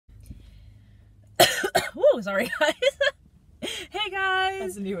Woo! Sorry, guys. Hey, guys.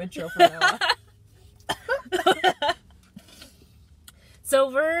 That's a new intro for now. So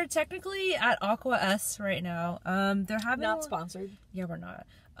we're technically at Aqua S right now. They're having Not sponsored. Yeah, we're not.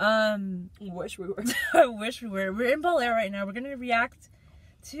 Wish we were. I wish we were. We're in Bel Air right now. We're gonna react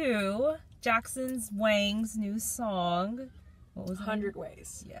to Jackson's Wang's new song. What was it? 100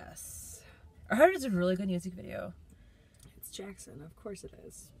 Ways. Yes. I heard it's a really good music video. It's Jackson. Of course it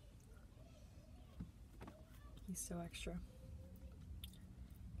is. He's so extra.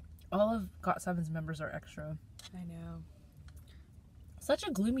 All of GOT7's members are extra. I know. Such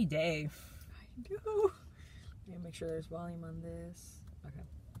a gloomy day. I know. I'm gonna make sure there's volume on this. Okay.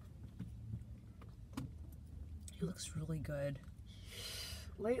 He looks really good.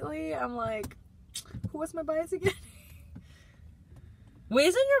 Lately, I'm like, who was my bias again? Wait,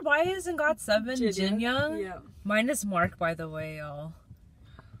 isn't your bias in GOT7 Jin Young? Yeah. Mine is Mark, by the way, y'all.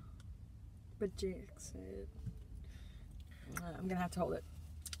 But Jackson. I'm gonna have to hold it.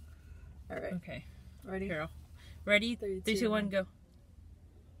 Alright. Okay. Ready? Here. Ready? 3, 2, 1, go.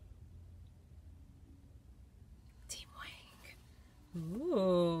 Team Wang.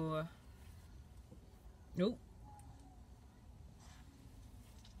 Ooh. Nope.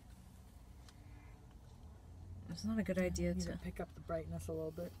 It's not a good idea to pick up the brightness a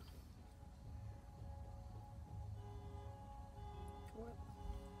little bit. What?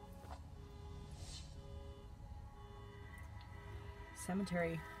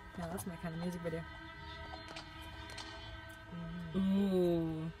 Cemetery. Yeah, that's my kind of music video.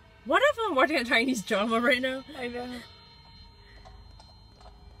 Ooh. What if I'm watching a Chinese drama right now? I know.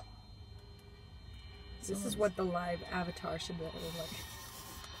 This is what the live avatar should look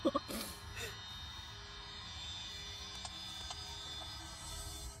like.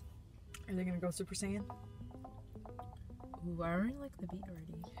 Are they gonna go Super Saiyan? Ooh, I already like the beat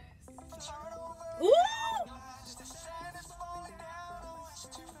already. Yes. Ooh!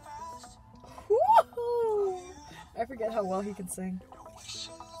 Woo! I forget how well he can sing.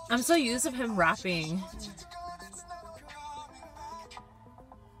 I'm so used to him rapping.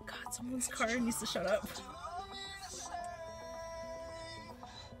 God, someone's car needs to shut up.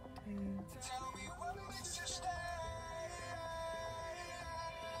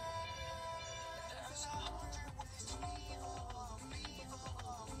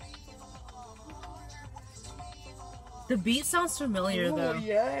 The beat sounds familiar though.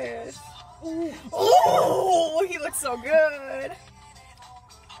 Yes. Ooh. Oh, he looks so good.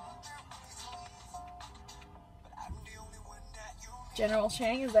 General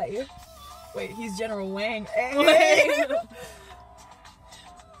Chang, is that you? Wait, he's General Wang. Hey.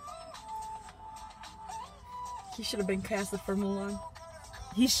 He should have been casted for Mulan.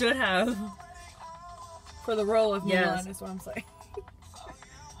 He should have. For the role of Mulan, Yes. is what I'm saying.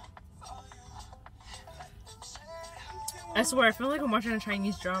 I swear, I feel like I'm watching a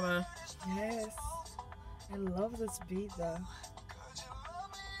Chinese drama. Yes. I love this beat though.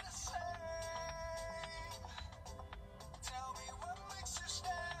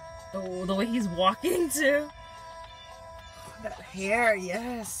 Oh, the way he's walking too. That hair,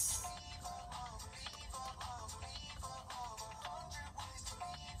 yes.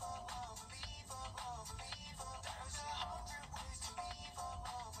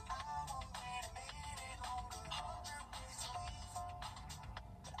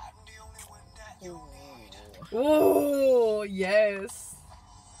 Oh, yes.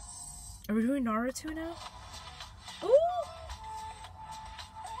 Are we doing Naruto now? Ooh!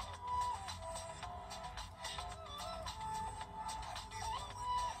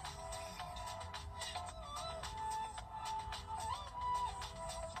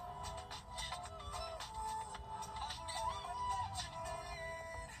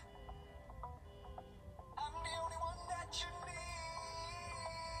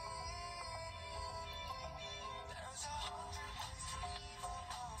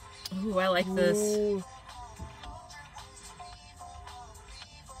 Ooh, I like this. Ooh.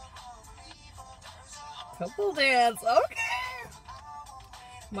 Couple dance, okay.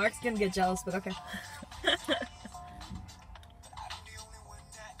 Mark's gonna get jealous, but okay.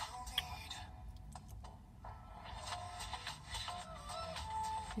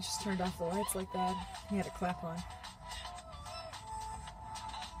 He just turned off the lights like that. He had a clap on.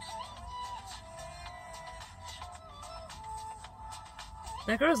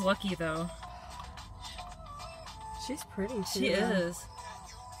 That girl's lucky though. She's pretty too. She is.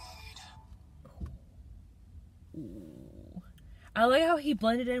 Ooh. I like how he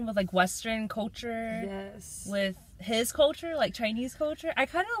blended in with like Western culture. Yes. With his culture, like Chinese culture. I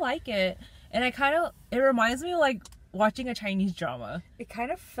kind of like it. And it reminds me of like watching a Chinese drama. It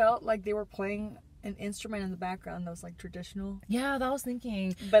kind of felt like they were playing an instrument in the background that was like traditional. Yeah, that was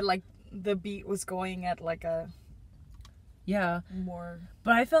thinking. But like the beat was going at like a more.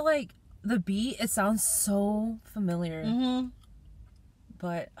 But I felt like the beat, it sounds so familiar. Mm-hmm.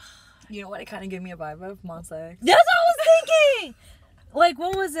 But you know what? It kind of gave me a vibe of Monsta X. that's what I was thinking. Like,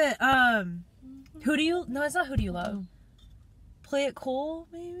 what was it? Who do you? No, it's not Who Do You Love. Play It Cool,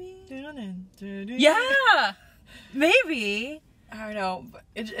 maybe. Yeah, maybe. I don't know, but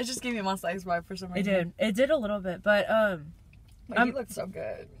it just gave me a Monsta X vibe for some reason. It did a little bit, but he looked so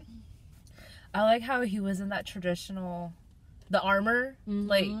good. I like how he was in that traditional, the armor, Mm-hmm.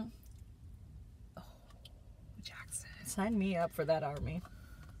 like. Oh, Jackson. Sign me up for that army.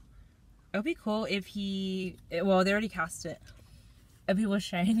 It would be cool if he. Well, they already cast it. If he was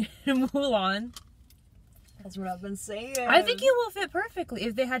Shang in Mulan. That's what I've been saying. I think he will fit perfectly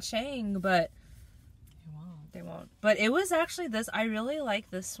if they had Shang, but they won't. But it was actually this. I really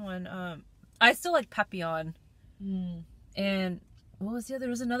like this one. I still like Papillon. And what was the other? There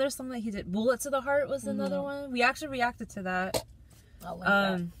was another song that he did. Bullet to the Heart was another one. We actually reacted to that. I like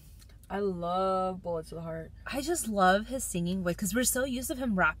that. I love Bullet to the Heart. I just love his singing voice because we're so used to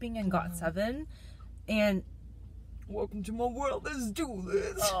him rapping in GOT7, and welcome to my world. Let's do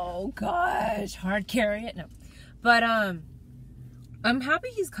this. Oh gosh, hard carry it. No, but I'm happy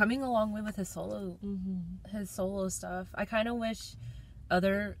he's coming a long way with his solo stuff. I kind of wish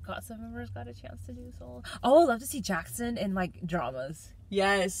other GOT7 members got a chance to do solo. Oh, I'd love to see Jackson in like dramas.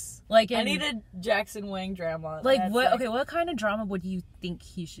 Yes, like I needed Jackson Wang drama. Like that's what? Like, okay, what kind of drama would you think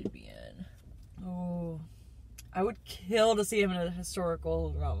he should be in? Oh, I would kill to see him in a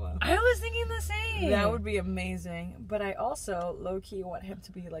historical drama. I was thinking the same. That would be amazing. But I also low-key want him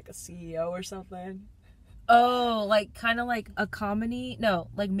to be like a CEO or something. Oh, like kind of like a comedy? No,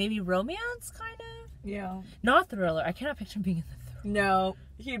 like maybe romance kind of? Yeah. Not thriller. I cannot picture him being in the thriller. No,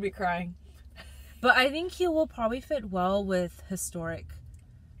 he'd be crying. But I think he will probably fit well with historic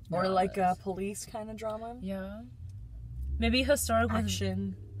or dramas. like a police kind of drama. Yeah. Maybe historic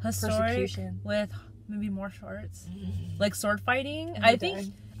action, with historic with maybe martial arts, like sword fighting. I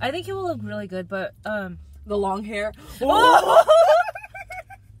think he will look really good. But the long hair. Oh!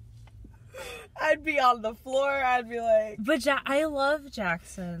 I'd be on the floor. I'd be like. But I love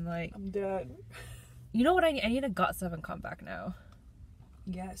Jackson. Like I'm done. You know what I need? I need a GOT7 comeback now.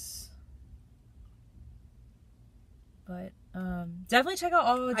 Yes. But definitely check out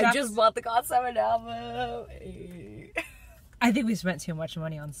all of Jackson's. I just bought the GOT7 album. Hey. I think we spent too much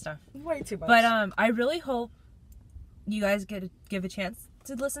money on stuff. Way too much. But I really hope you guys give a chance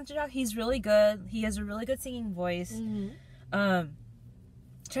to listen to Jack. He's really good. He has a really good singing voice.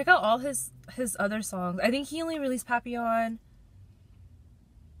 Check out all his other songs. I think he only released Papillon,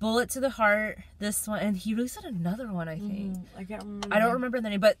 Bullet to the Heart, this one, and he released another one, I think. I can't remember. I don't remember the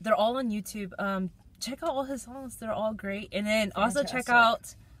name, but they're all on YouTube. Check out all his songs. They're all great. And then also check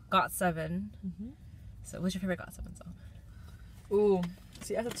out GOT7. So what's your favorite GOT7 song? Ooh,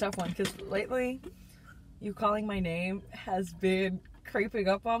 see, that's a tough one because lately, You Calling My Name has been creeping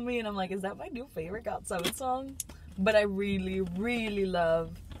up on me, and I'm like, is that my new favorite GOT7 song? But I really, really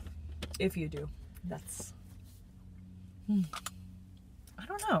love If You Do. That's I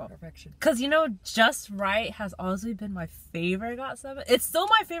don't know. perfection. Because, Just Right has always been my favorite GOT7. It's still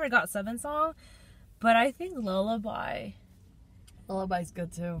my favorite GOT7 song, but I think Lullaby's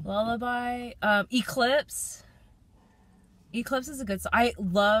good too. Lullaby. Eclipse. Eclipse is a good song. I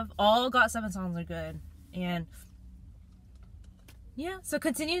love all GOT7 songs are good. And yeah, so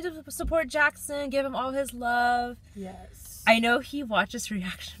continue to support Jackson. Give him all his love. Yes. I know he watches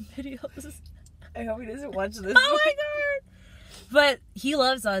reaction videos. I hope he doesn't watch this. Oh my god! But he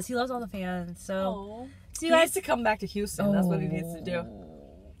loves us. He loves all the fans. So, he needs to come back to Houston. That's what he needs to do.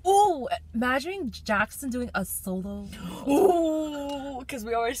 Oh, imagine Jackson doing a solo. Ooh, because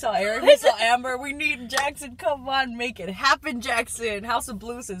we already saw Aaron, we saw Amber. We need Jackson. Come on, make it happen, Jackson. House of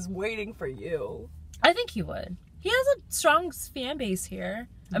Blues is waiting for you. I think he would. He has a strong fan base here.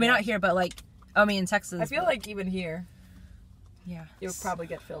 I mean, not here, but in Texas. I feel like even here, yeah, you'll probably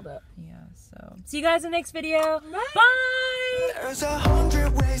get filled up. Yeah, so see you guys in the next video. Bye. Bye! There's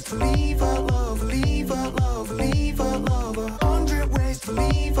 100 ways to leave a love, leave a love, leave a love.